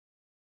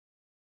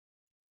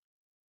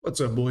What's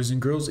up, boys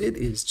and girls? It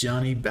is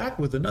Johnny back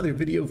with another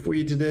video for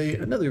you today.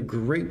 Another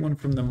great one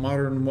from the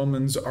Modern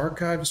Woman's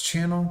Archives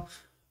channel.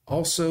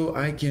 Also,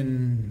 I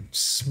can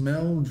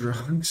smell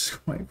drugs,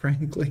 quite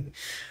frankly.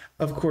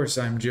 Of course,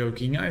 I'm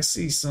joking. I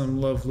see some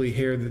lovely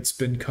hair that's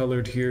been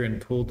colored here and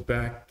pulled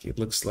back. It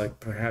looks like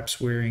perhaps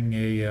wearing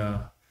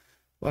a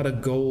lot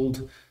of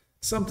gold.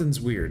 Something's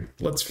weird.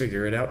 Let's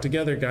figure it out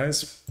together,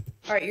 guys.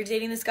 All right, you're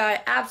dating this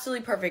guy.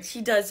 Absolutely perfect.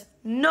 He does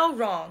no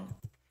wrong.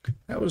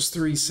 That was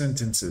 3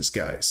 sentences,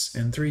 guys,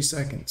 in 3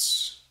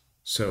 seconds.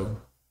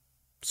 So,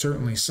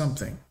 certainly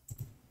something.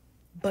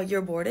 But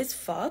you're bored as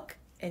fuck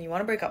and you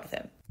want to break up with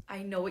him.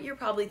 I know what you're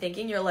probably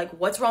thinking. You're like,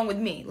 what's wrong with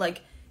me?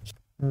 Like,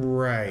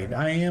 Right.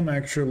 I am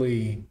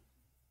actually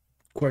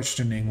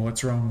questioning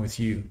what's wrong with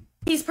you.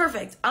 he's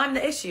perfect. I'm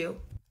the issue.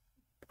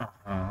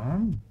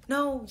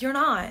 No, you're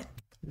not.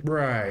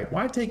 Right.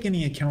 Why take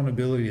any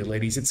accountability,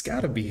 ladies? It's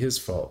got to be his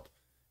fault.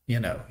 You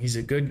know, he's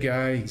a good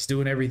guy. He's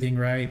doing everything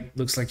right.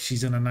 Looks like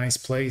she's in a nice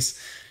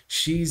place.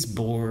 She's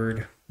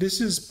bored. This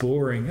is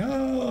boring.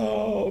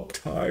 Oh, I'm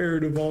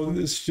tired of all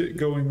this shit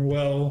going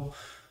well.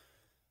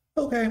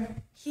 Okay.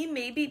 He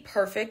may be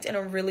perfect and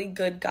a really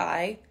good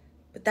guy,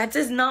 but that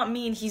does not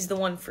mean he's the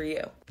one for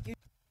you.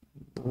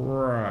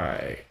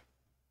 Right.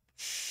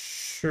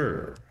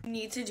 Sure. You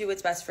need to do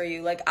what's best for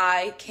you. Like,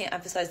 I can't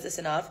emphasize this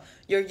enough.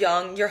 You're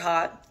young, you're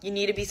hot. You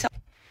need to be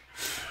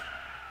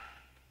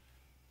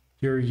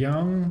You're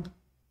young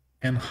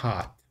and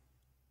hot.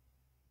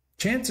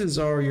 Chances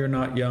are you're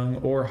not young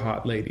or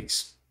hot,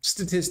 ladies,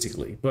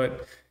 statistically,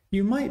 but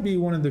you might be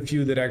one of the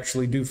few that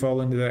actually do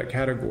fall into that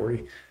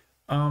category.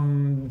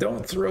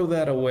 Don't throw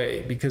that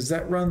away because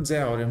that runs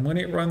out. And when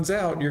it runs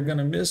out, you're going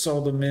to miss all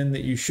the men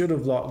that you should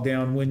have locked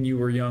down when you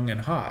were young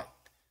and hot.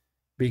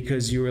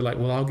 Because you were like,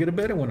 well, I'll get a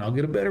better one. I'll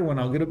get a better one.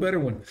 I'll get a better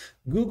one.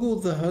 Google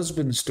the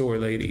husband store,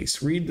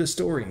 ladies. Read the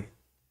story.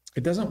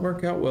 It doesn't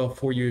work out well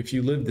for you if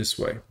you live this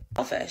way.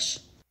 selfish.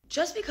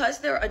 Just because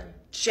they're a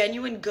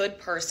genuine good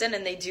person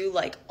and they do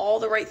like all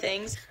the right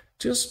things.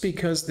 Just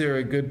because they're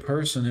a good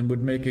person and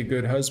would make a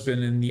good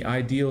husband and the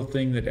ideal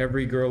thing that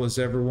every girl has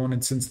ever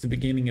wanted since the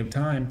beginning of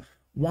time,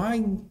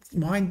 why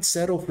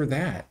settle for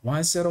that?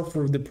 Why settle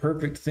for the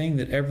perfect thing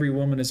that every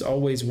woman has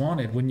always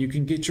wanted when you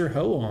can get your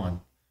hoe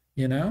on,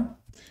 you know?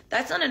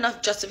 That's not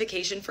enough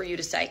justification for you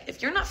to say,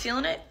 if you're not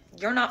feeling it,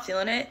 you're not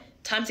feeling it.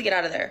 Time to get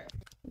out of there.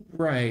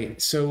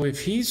 Right. So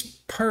if he's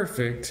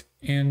perfect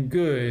and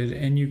good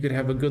and you could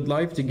have a good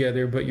life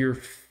together, but your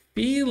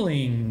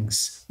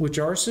feelings, which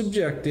are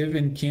subjective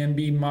and can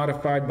be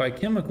modified by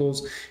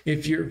chemicals,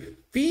 if your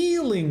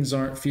feelings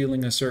aren't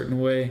feeling a certain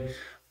way,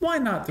 why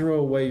not throw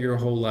away your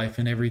whole life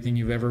and everything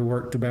you've ever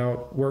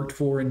worked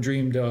for and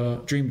dreamed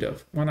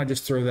of? Why not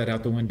just throw that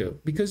out the window?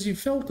 Because you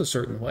felt a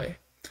certain way.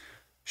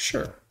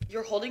 Sure.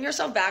 You're holding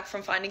yourself back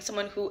from finding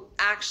someone who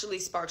actually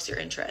sparks your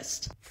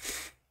interest.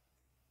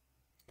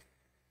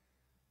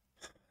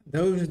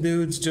 Those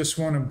dudes just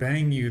want to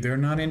bang you. They're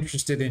not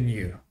interested in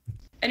you.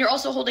 And you're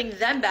also holding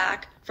them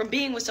back from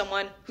being with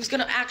someone who's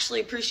going to actually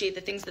appreciate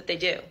the things that they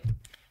do.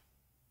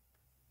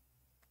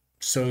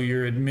 So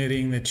you're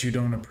admitting that you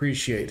don't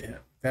appreciate him.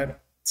 That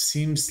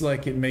seems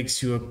like it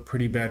makes you a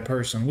pretty bad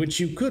person, which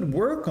you could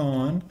work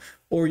on,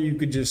 or you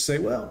could just say,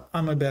 well,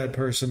 I'm a bad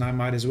person. I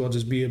might as well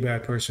just be a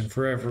bad person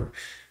forever.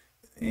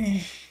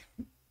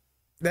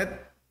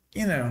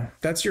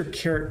 That's your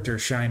character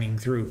shining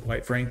through,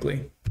 quite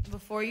frankly.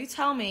 Before you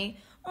tell me,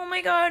 oh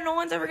my God, no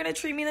one's ever going to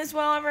treat me this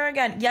well ever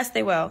again. Yes,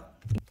 they will.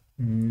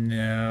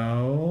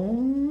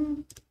 No.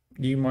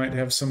 You might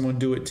have someone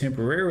do it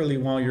temporarily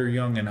while you're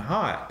young and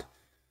hot.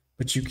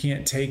 But you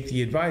can't take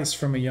the advice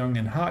from a young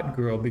and hot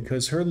girl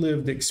because her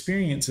lived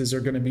experiences are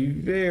going to be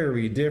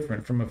very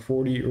different from a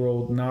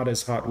 40-year-old not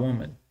as hot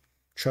woman.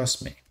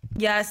 Trust me.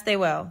 Yes, they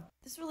will.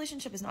 This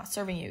relationship is not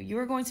serving you. You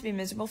are going to be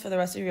miserable for the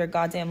rest of your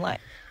goddamn life.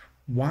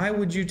 Why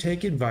would you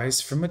take advice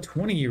from a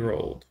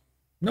 20-year-old?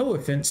 No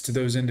offense to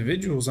those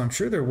individuals. I'm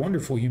sure they're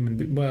wonderful human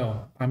beings.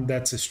 Well,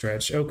 that's a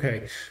stretch.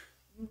 Okay.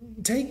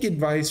 Take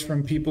advice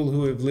from people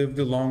who have lived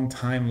a long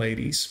time,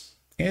 ladies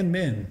and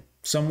men.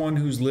 Someone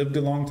who's lived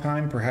a long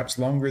time, perhaps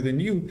longer than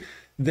you,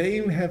 they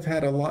have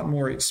had a lot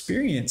more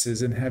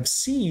experiences and have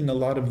seen a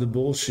lot of the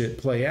bullshit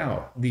play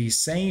out. The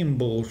same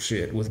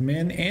bullshit with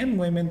men and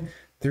women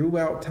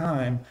throughout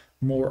time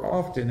more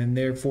often, and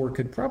therefore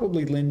could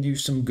probably lend you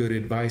some good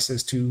advice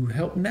as to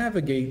help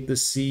navigate the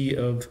sea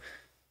of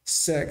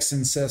sex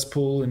and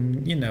cesspool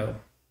and,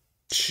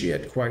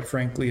 shit, quite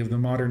frankly, of the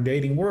modern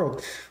dating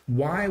world.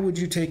 Why would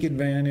you take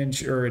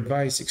advice,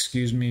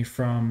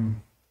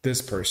 from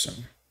this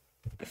person?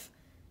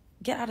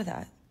 Get out of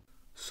that.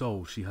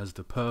 So she has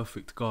the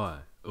perfect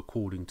guy,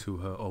 according to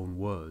her own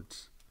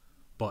words,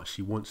 but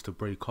she wants to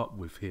break up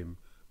with him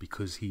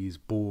because he is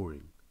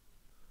boring.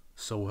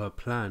 So her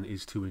plan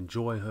is to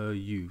enjoy her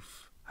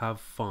youth, have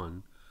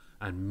fun,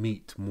 and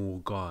meet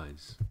more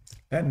guys.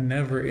 That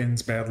never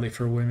ends badly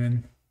for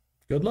women.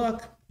 Good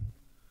luck.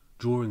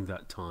 During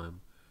that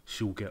time,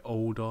 she'll get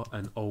older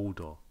and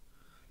older,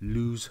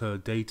 lose her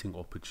dating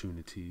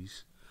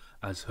opportunities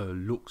as her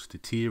looks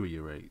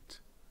deteriorate.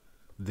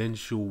 Then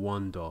she'll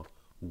wonder,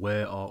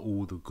 where are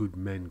all the good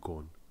men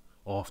gone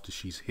after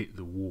she's hit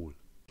the wall?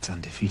 It's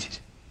undefeated.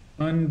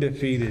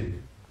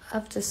 Undefeated.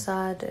 I've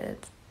decided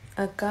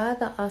a guy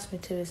that asked me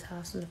to his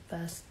house on the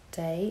first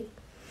date,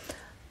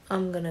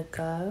 I'm gonna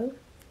go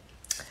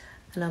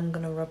and I'm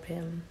gonna rob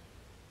him.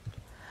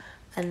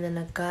 And then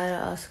a guy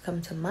that asked to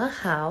come to my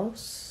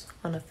house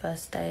on a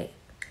first date,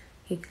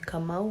 he can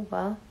come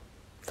over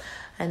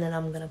and then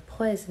I'm gonna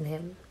poison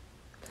him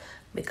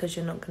because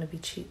you're not gonna be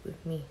cheap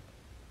with me.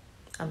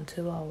 I'm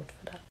too old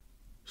for that.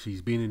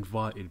 She's been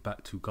invited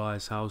back to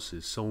guys'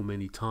 houses so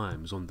many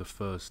times on the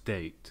first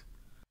date.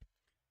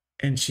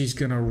 And she's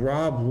gonna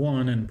rob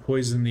one and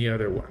poison the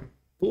other one.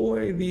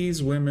 Boy,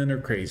 these women are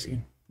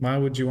crazy. Why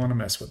would you want to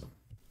mess with them?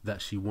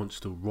 That she wants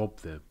to rob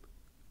them.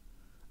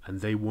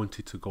 And they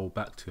wanted to go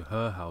back to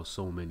her house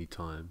so many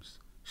times,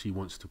 she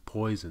wants to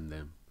poison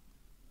them.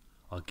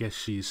 I guess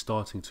she is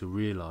starting to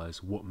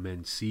realise what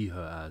men see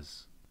her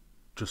as.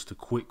 Just a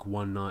quick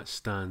one-night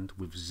stand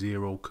with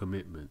zero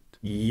commitment.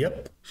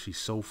 Yep. She's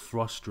so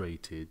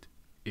frustrated,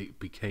 it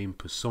became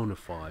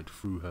personified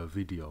through her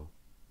video.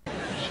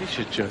 She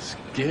should just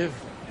give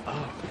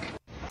up.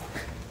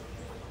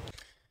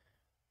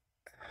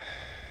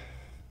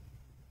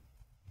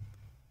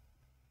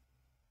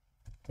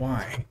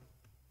 Why?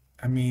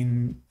 I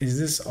mean, is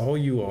this all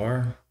you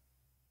are?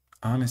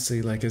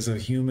 Honestly, like as a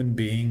human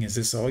being, is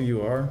this all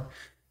you are?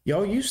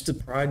 Y'all used to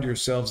pride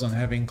yourselves on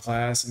having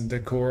class and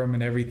decorum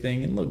and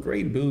everything. And look,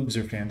 great boobs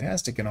are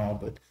fantastic and all,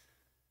 but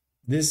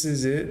this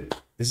is it.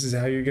 This is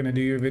how you're going to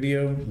do your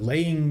video.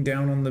 Laying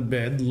down on the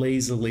bed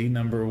lazily,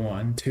 number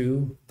one.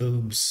 Two,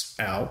 boobs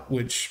out,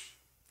 which,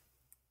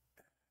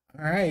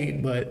 all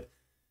right, but.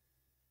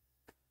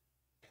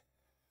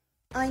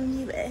 I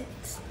knew it.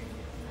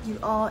 You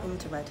are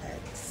into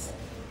redheads.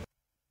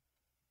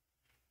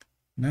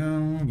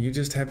 No, you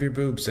just have your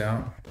boobs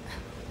out.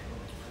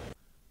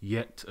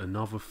 Yet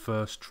another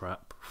thirst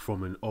trap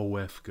from an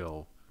OF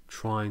girl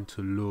trying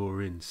to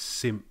lure in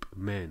simp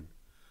men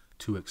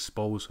to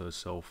expose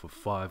herself for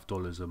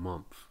 $5 a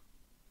month.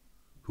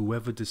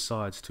 Whoever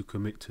decides to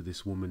commit to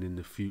this woman in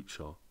the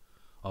future,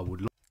 I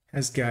would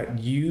has got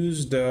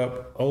used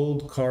up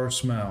old car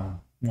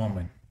smell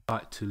woman.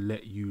 like to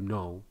let you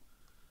know,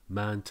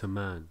 man to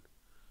man,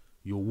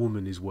 your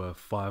woman is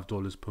worth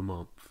 $5 per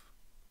month.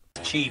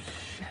 Cheap.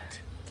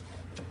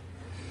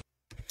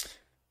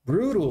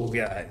 Brutal,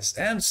 guys.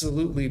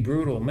 Absolutely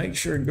brutal. Make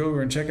sure to go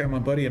over and check out my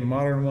buddy at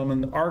Modern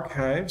Woman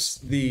Archives,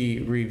 the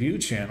review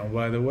channel,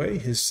 by the way,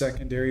 his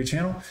secondary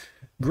channel.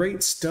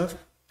 Great stuff.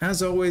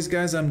 As always,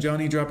 guys, I'm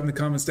Johnny. Drop in the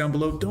comments down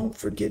below. Don't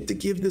forget to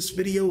give this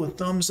video a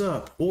thumbs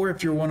up. Or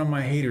if you're one of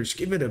my haters,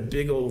 give it a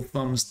big old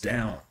thumbs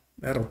down.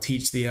 That'll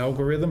teach the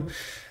algorithm.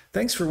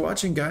 Thanks for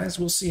watching, guys.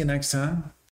 We'll see you next time.